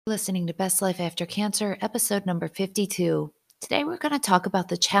Listening to Best Life After Cancer, episode number 52. Today we're going to talk about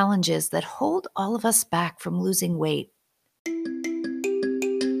the challenges that hold all of us back from losing weight.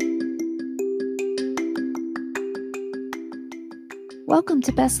 Welcome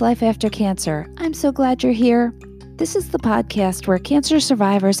to Best Life After Cancer. I'm so glad you're here. This is the podcast where cancer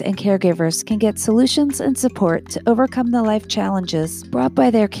survivors and caregivers can get solutions and support to overcome the life challenges brought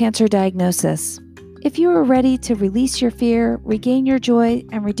by their cancer diagnosis. If you are ready to release your fear, regain your joy,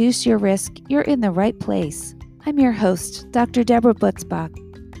 and reduce your risk, you're in the right place. I'm your host, Dr. Deborah Butzbach.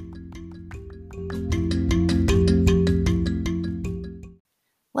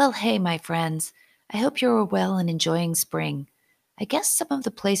 Well, hey, my friends. I hope you're well and enjoying spring. I guess some of the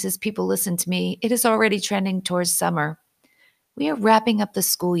places people listen to me, it is already trending towards summer. We are wrapping up the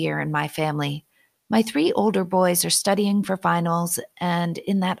school year in my family. My 3 older boys are studying for finals and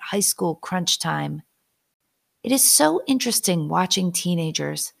in that high school crunch time. It is so interesting watching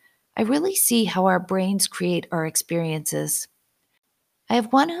teenagers. I really see how our brains create our experiences. I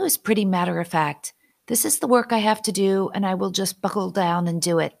have one who is pretty matter-of-fact. This is the work I have to do, and I will just buckle down and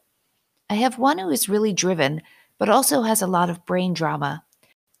do it. I have one who is really driven, but also has a lot of brain drama.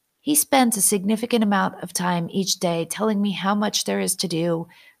 He spends a significant amount of time each day telling me how much there is to do,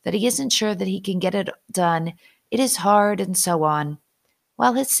 that he isn't sure that he can get it done, it is hard, and so on,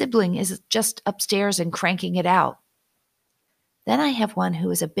 while his sibling is just upstairs and cranking it out. Then I have one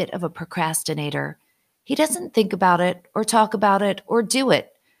who is a bit of a procrastinator. He doesn't think about it or talk about it or do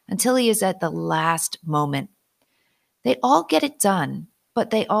it until he is at the last moment. They all get it done,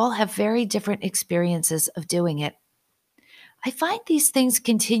 but they all have very different experiences of doing it. I find these things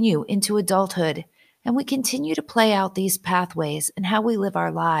continue into adulthood, and we continue to play out these pathways in how we live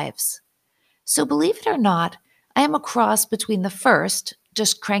our lives. So believe it or not, I am a cross between the first,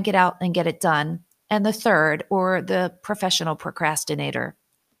 just crank it out and get it done, and the third, or the professional procrastinator.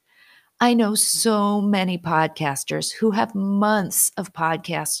 I know so many podcasters who have months of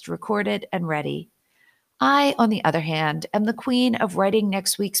podcasts recorded and ready. I, on the other hand, am the queen of writing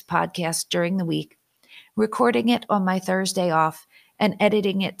next week's podcast during the week, recording it on my Thursday off, and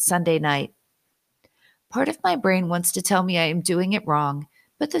editing it Sunday night. Part of my brain wants to tell me I am doing it wrong,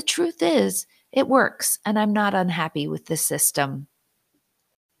 but the truth is, it works, and I'm not unhappy with this system.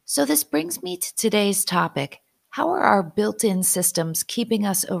 So this brings me to today's topic. How are our built-in systems keeping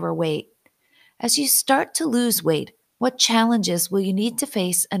us overweight? As you start to lose weight, what challenges will you need to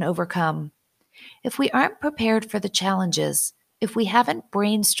face and overcome? If we aren't prepared for the challenges, if we haven't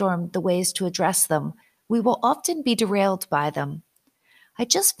brainstormed the ways to address them, we will often be derailed by them. I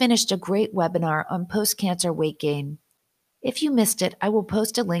just finished a great webinar on post-cancer weight gain. If you missed it, I will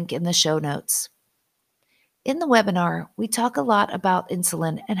post a link in the show notes. In the webinar, we talk a lot about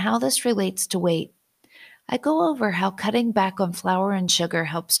insulin and how this relates to weight. I go over how cutting back on flour and sugar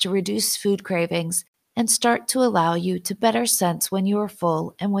helps to reduce food cravings and start to allow you to better sense when you are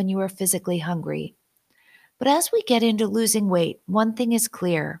full and when you are physically hungry. But as we get into losing weight, one thing is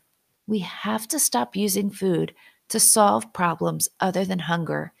clear. We have to stop using food to solve problems other than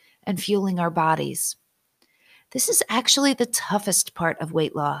hunger and fueling our bodies. This is actually the toughest part of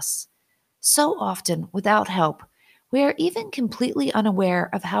weight loss. So often, without help, we are even completely unaware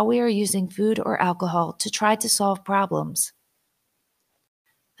of how we are using food or alcohol to try to solve problems.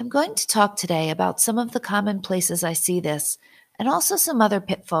 I'm going to talk today about some of the common places I see this, and also some other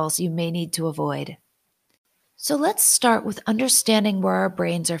pitfalls you may need to avoid. So let's start with understanding where our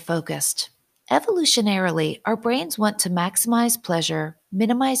brains are focused. Evolutionarily, our brains want to maximize pleasure,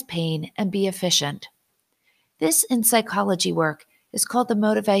 minimize pain, and be efficient. This, in psychology work, is called the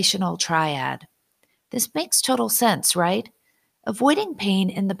motivational triad. This makes total sense, right? Avoiding pain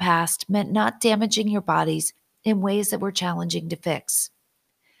in the past meant not damaging your bodies in ways that were challenging to fix.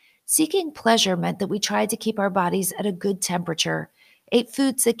 Seeking pleasure meant that we tried to keep our bodies at a good temperature, ate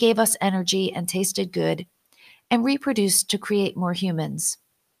foods that gave us energy and tasted good, and reproduced to create more humans.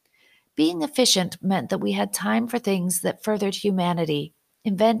 Being efficient meant that we had time for things that furthered humanity,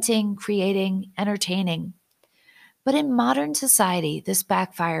 inventing, creating, entertaining. But in modern society, this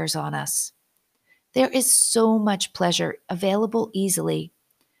backfires on us. There is so much pleasure available easily,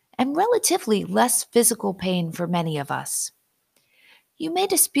 and relatively less physical pain for many of us. You may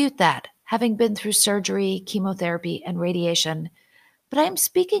dispute that, having been through surgery, chemotherapy, and radiation, but I am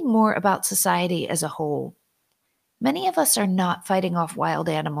speaking more about society as a whole. Many of us are not fighting off wild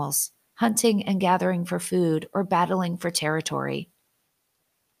animals, hunting and gathering for food, or battling for territory.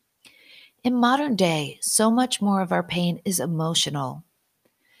 In modern day, so much more of our pain is emotional.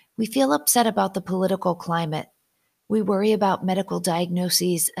 We feel upset about the political climate. We worry about medical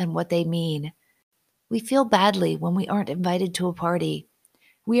diagnoses and what they mean. We feel badly when we aren't invited to a party.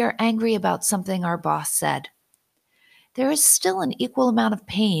 We are angry about something our boss said. There is still an equal amount of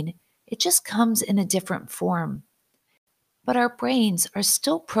pain, it just comes in a different form. But our brains are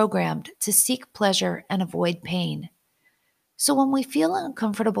still programmed to seek pleasure and avoid pain. So when we feel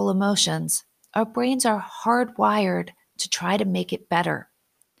uncomfortable emotions, our brains are hardwired to try to make it better.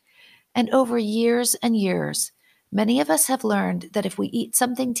 And over years and years, many of us have learned that if we eat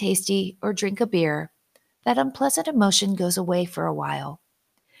something tasty or drink a beer, that unpleasant emotion goes away for a while.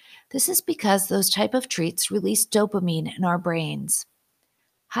 This is because those type of treats release dopamine in our brains.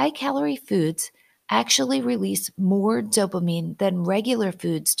 High-calorie foods actually release more dopamine than regular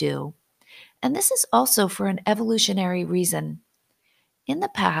foods do, and this is also for an evolutionary reason. In the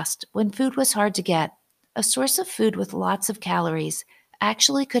past, when food was hard to get, a source of food with lots of calories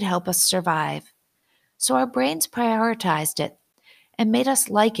actually could help us survive. So our brains prioritized it and made us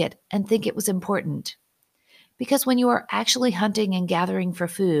like it and think it was important. Because when you are actually hunting and gathering for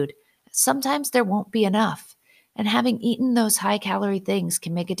food, sometimes there won't be enough, and having eaten those high calorie things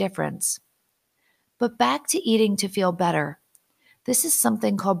can make a difference. But back to eating to feel better. This is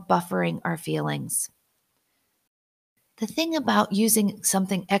something called buffering our feelings. The thing about using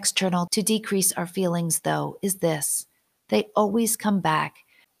something external to decrease our feelings, though, is this: they always come back.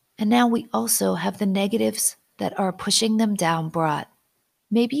 And now we also have the negatives that are pushing them down brought.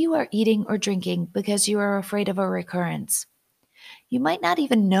 Maybe you are eating or drinking because you are afraid of a recurrence. You might not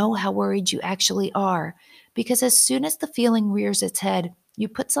even know how worried you actually are, because as soon as the feeling rears its head, you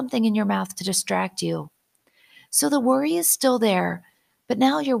put something in your mouth to distract you. So the worry is still there, but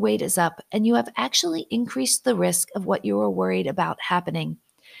now your weight is up and you have actually increased the risk of what you were worried about happening,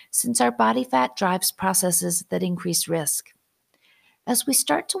 since our body fat drives processes that increase risk. As we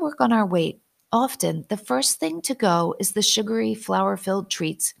start to work on our weight, often the first thing to go is the sugary, flour filled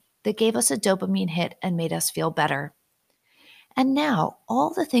treats that gave us a dopamine hit and made us feel better. And now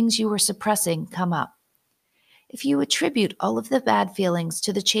all the things you were suppressing come up. If you attribute all of the bad feelings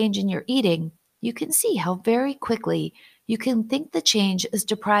to the change in your eating, you can see how very quickly you can think the change is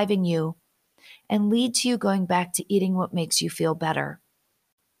depriving you and lead to you going back to eating what makes you feel better.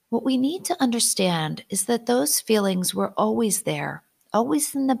 What we need to understand is that those feelings were always there,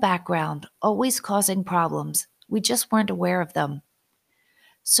 always in the background, always causing problems. We just weren't aware of them.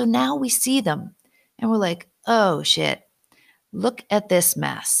 So now we see them and we're like, oh shit, look at this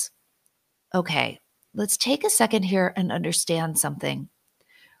mess. Okay, let's take a second here and understand something.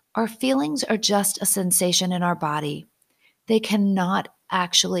 Our feelings are just a sensation in our body. They cannot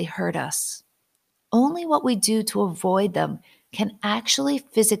actually hurt us. Only what we do to avoid them can actually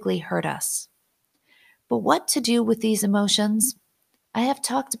physically hurt us. But what to do with these emotions? I have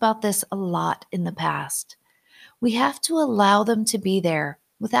talked about this a lot in the past. We have to allow them to be there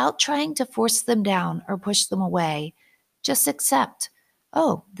without trying to force them down or push them away. Just accept,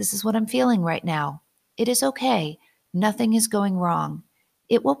 oh, this is what I'm feeling right now. It is okay. Nothing is going wrong.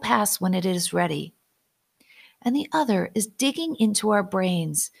 It will pass when it is ready. And the other is digging into our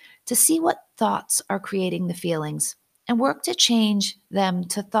brains to see what thoughts are creating the feelings and work to change them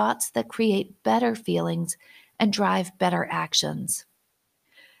to thoughts that create better feelings and drive better actions.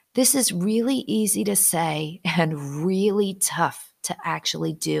 This is really easy to say and really tough to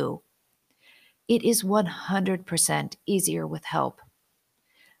actually do. It is 100% easier with help.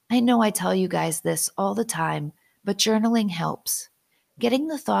 I know I tell you guys this all the time, but journaling helps. Getting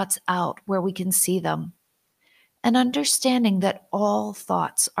the thoughts out where we can see them, and understanding that all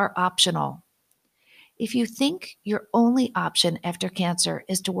thoughts are optional. If you think your only option after cancer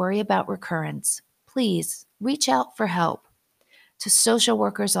is to worry about recurrence, please reach out for help to social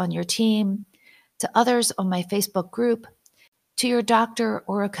workers on your team, to others on my Facebook group, to your doctor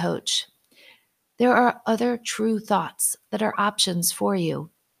or a coach. There are other true thoughts that are options for you.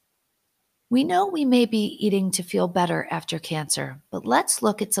 We know we may be eating to feel better after cancer, but let's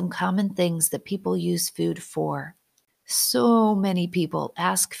look at some common things that people use food for. So many people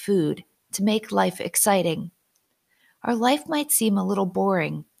ask food to make life exciting. Our life might seem a little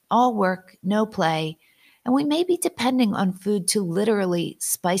boring, all work, no play, and we may be depending on food to literally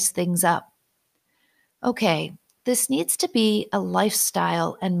spice things up. Okay, this needs to be a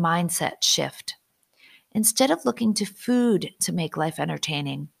lifestyle and mindset shift. Instead of looking to food to make life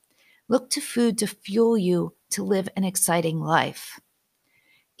entertaining, look to food to fuel you to live an exciting life.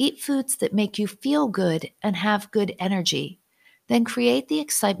 Eat foods that make you feel good and have good energy. Then create the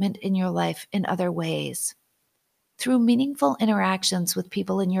excitement in your life in other ways. Through meaningful interactions with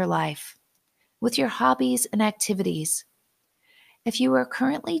people in your life, with your hobbies and activities. If you are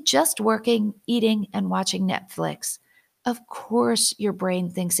currently just working, eating, and watching Netflix, of course your brain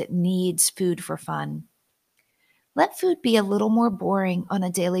thinks it needs food for fun. Let food be a little more boring on a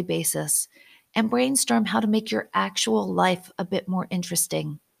daily basis and brainstorm how to make your actual life a bit more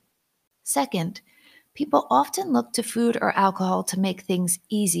interesting. Second, people often look to food or alcohol to make things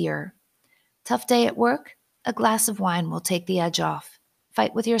easier. Tough day at work? A glass of wine will take the edge off.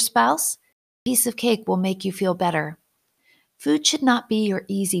 Fight with your spouse? A piece of cake will make you feel better. Food should not be your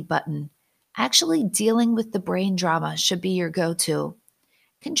easy button. Actually, dealing with the brain drama should be your go to.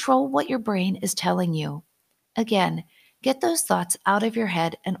 Control what your brain is telling you. Again, get those thoughts out of your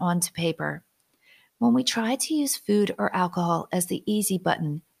head and onto paper. When we try to use food or alcohol as the easy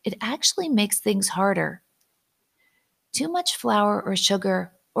button, it actually makes things harder. Too much flour or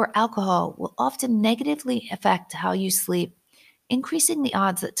sugar or alcohol will often negatively affect how you sleep, increasing the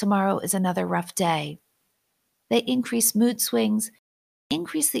odds that tomorrow is another rough day. They increase mood swings,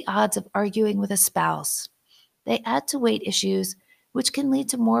 increase the odds of arguing with a spouse. They add to weight issues, which can lead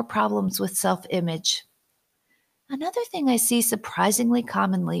to more problems with self image. Another thing I see surprisingly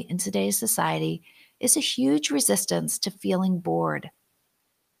commonly in today's society is a huge resistance to feeling bored.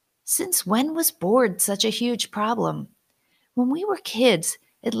 Since when was bored such a huge problem? When we were kids,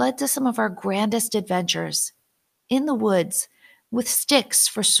 it led to some of our grandest adventures. In the woods, with sticks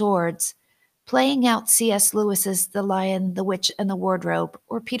for swords, playing out C.S. Lewis's The Lion, the Witch, and the Wardrobe,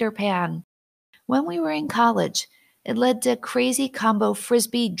 or Peter Pan. When we were in college, it led to crazy combo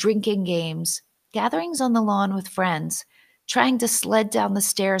frisbee drinking games, gatherings on the lawn with friends, trying to sled down the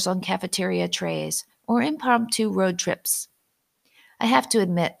stairs on cafeteria trays, or impromptu road trips. I have to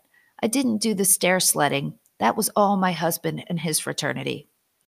admit, I didn't do the stair sledding. That was all my husband and his fraternity.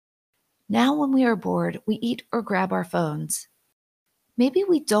 Now, when we are bored, we eat or grab our phones. Maybe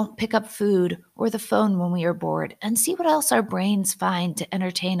we don't pick up food or the phone when we are bored and see what else our brains find to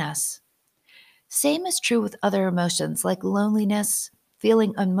entertain us. Same is true with other emotions like loneliness,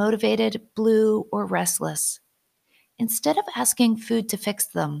 feeling unmotivated, blue, or restless. Instead of asking food to fix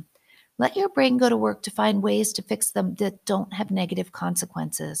them, let your brain go to work to find ways to fix them that don't have negative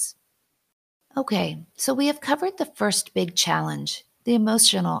consequences. Okay, so we have covered the first big challenge, the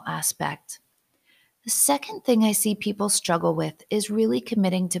emotional aspect. The second thing I see people struggle with is really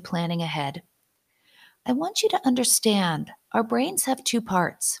committing to planning ahead. I want you to understand our brains have two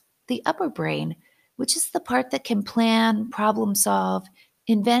parts: the upper brain, which is the part that can plan, problem solve,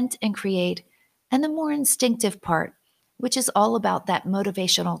 invent, and create, and the more instinctive part, which is all about that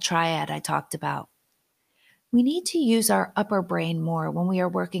motivational triad I talked about. We need to use our upper brain more when we are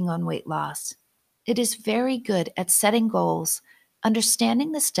working on weight loss. It is very good at setting goals,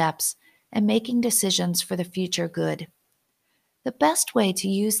 understanding the steps, and making decisions for the future good. The best way to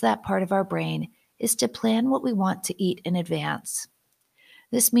use that part of our brain is to plan what we want to eat in advance.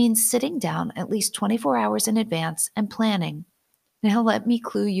 This means sitting down at least 24 hours in advance and planning. Now, let me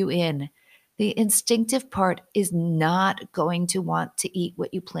clue you in. The instinctive part is not going to want to eat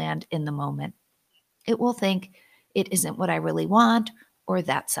what you planned in the moment. It will think, it isn't what I really want, or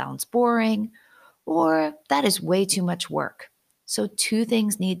that sounds boring, or that is way too much work. So, two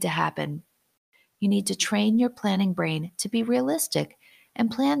things need to happen. You need to train your planning brain to be realistic and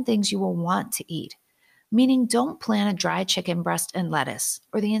plan things you will want to eat. Meaning, don't plan a dry chicken breast and lettuce,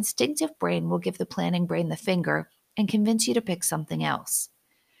 or the instinctive brain will give the planning brain the finger and convince you to pick something else.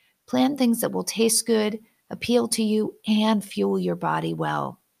 Plan things that will taste good, appeal to you, and fuel your body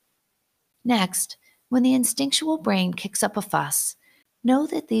well. Next, when the instinctual brain kicks up a fuss, know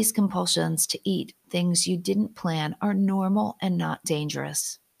that these compulsions to eat things you didn't plan are normal and not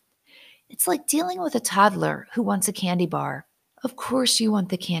dangerous. It's like dealing with a toddler who wants a candy bar. Of course, you want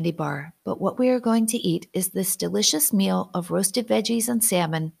the candy bar, but what we are going to eat is this delicious meal of roasted veggies and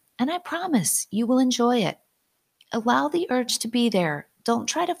salmon, and I promise you will enjoy it. Allow the urge to be there. Don't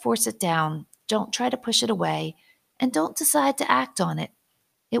try to force it down. Don't try to push it away. And don't decide to act on it.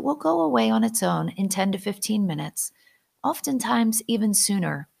 It will go away on its own in 10 to 15 minutes, oftentimes even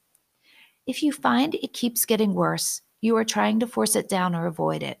sooner. If you find it keeps getting worse, you are trying to force it down or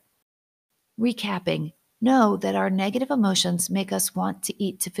avoid it. Recapping, know that our negative emotions make us want to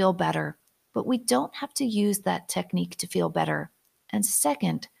eat to feel better, but we don't have to use that technique to feel better. And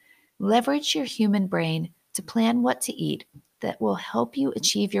second, leverage your human brain to plan what to eat that will help you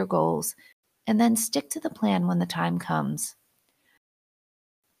achieve your goals, and then stick to the plan when the time comes.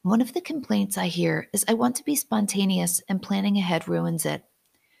 One of the complaints I hear is I want to be spontaneous and planning ahead ruins it.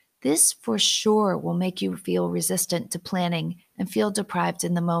 This for sure will make you feel resistant to planning and feel deprived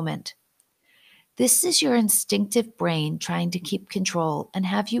in the moment. This is your instinctive brain trying to keep control and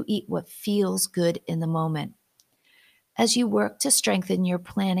have you eat what feels good in the moment. As you work to strengthen your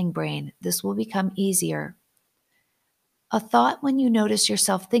planning brain, this will become easier. A thought when you notice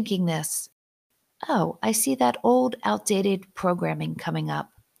yourself thinking this: Oh, I see that old, outdated programming coming up.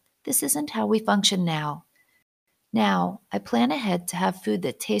 This isn't how we function now. Now, I plan ahead to have food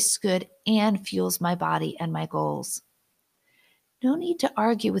that tastes good and fuels my body and my goals. No need to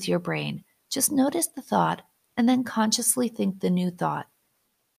argue with your brain. Just notice the thought and then consciously think the new thought.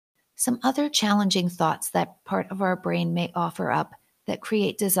 Some other challenging thoughts that part of our brain may offer up that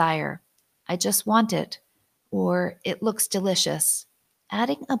create desire. I just want it, or it looks delicious.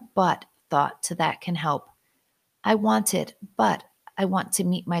 Adding a but thought to that can help. I want it, but I want to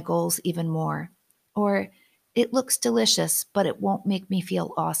meet my goals even more. Or it looks delicious, but it won't make me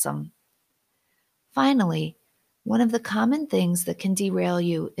feel awesome. Finally, one of the common things that can derail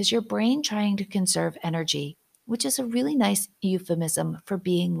you is your brain trying to conserve energy, which is a really nice euphemism for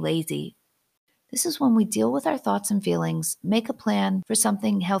being lazy. This is when we deal with our thoughts and feelings, make a plan for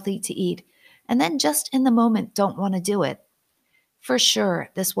something healthy to eat, and then just in the moment don't want to do it. For sure,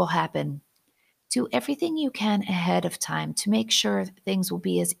 this will happen. Do everything you can ahead of time to make sure things will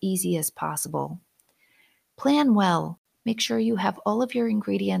be as easy as possible. Plan well. Make sure you have all of your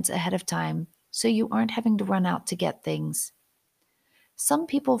ingredients ahead of time so you aren't having to run out to get things. Some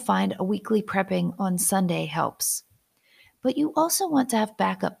people find a weekly prepping on Sunday helps, but you also want to have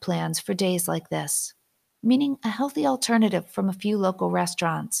backup plans for days like this, meaning a healthy alternative from a few local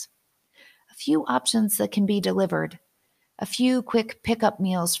restaurants, a few options that can be delivered, a few quick pickup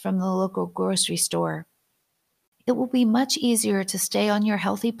meals from the local grocery store. It will be much easier to stay on your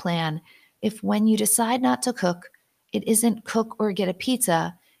healthy plan if when you decide not to cook, it isn't cook or get a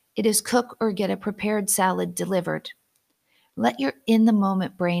pizza, it is cook or get a prepared salad delivered. Let your in the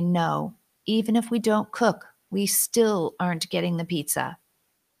moment brain know, even if we don't cook, we still aren't getting the pizza.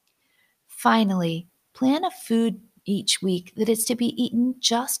 Finally, plan a food each week that is to be eaten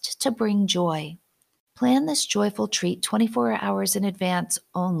just to bring joy. Plan this joyful treat 24 hours in advance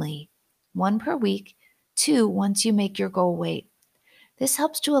only, one per week, two once you make your goal weight. This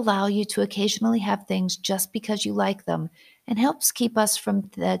helps to allow you to occasionally have things just because you like them and helps keep us from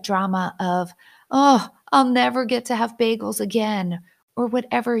the drama of, oh, I'll never get to have bagels again, or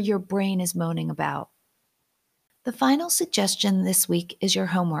whatever your brain is moaning about. The final suggestion this week is your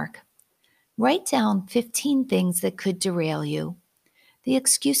homework. Write down 15 things that could derail you, the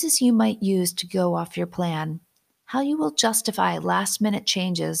excuses you might use to go off your plan, how you will justify last-minute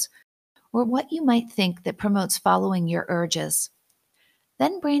changes, or what you might think that promotes following your urges.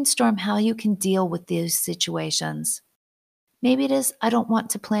 Then brainstorm how you can deal with these situations. Maybe it is, I don't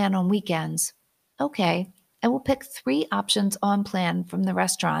want to plan on weekends. Okay, I will pick 3 options on plan from the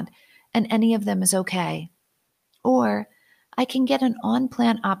restaurant, and any of them is okay. Or I can get an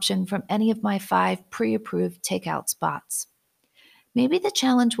on-plan option from any of my 5 pre-approved takeout spots. Maybe the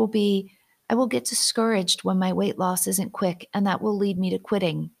challenge will be, I will get discouraged when my weight loss isn't quick, and that will lead me to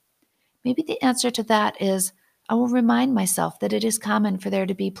quitting. Maybe the answer to that is, I will remind myself that it is common for there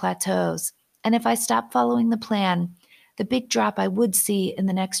to be plateaus, and if I stop following the plan, the big drop I would see in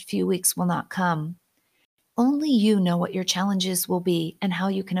the next few weeks will not come. Only you know what your challenges will be and how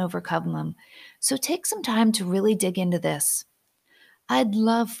you can overcome them, so take some time to really dig into this. I'd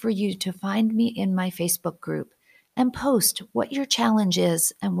love for you to find me in my Facebook group and post what your challenge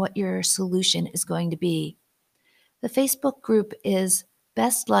is and what your solution is going to be. The Facebook group is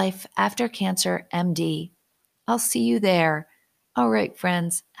Best Life After Cancer MD. I'll see you there. All right,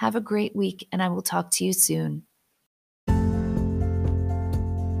 friends, have a great week, and I will talk to you soon.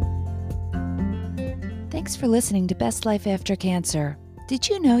 Thanks for listening to Best Life After Cancer. Did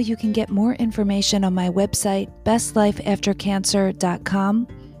you know you can get more information on my website, bestlifeaftercancer.com?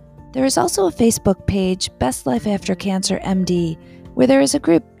 There is also a Facebook page, Best Life After Cancer MD, where there is a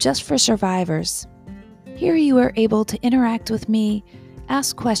group just for survivors. Here you are able to interact with me,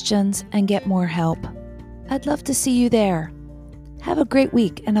 ask questions, and get more help. I'd love to see you there. Have a great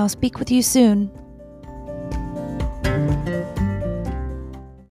week, and I'll speak with you soon.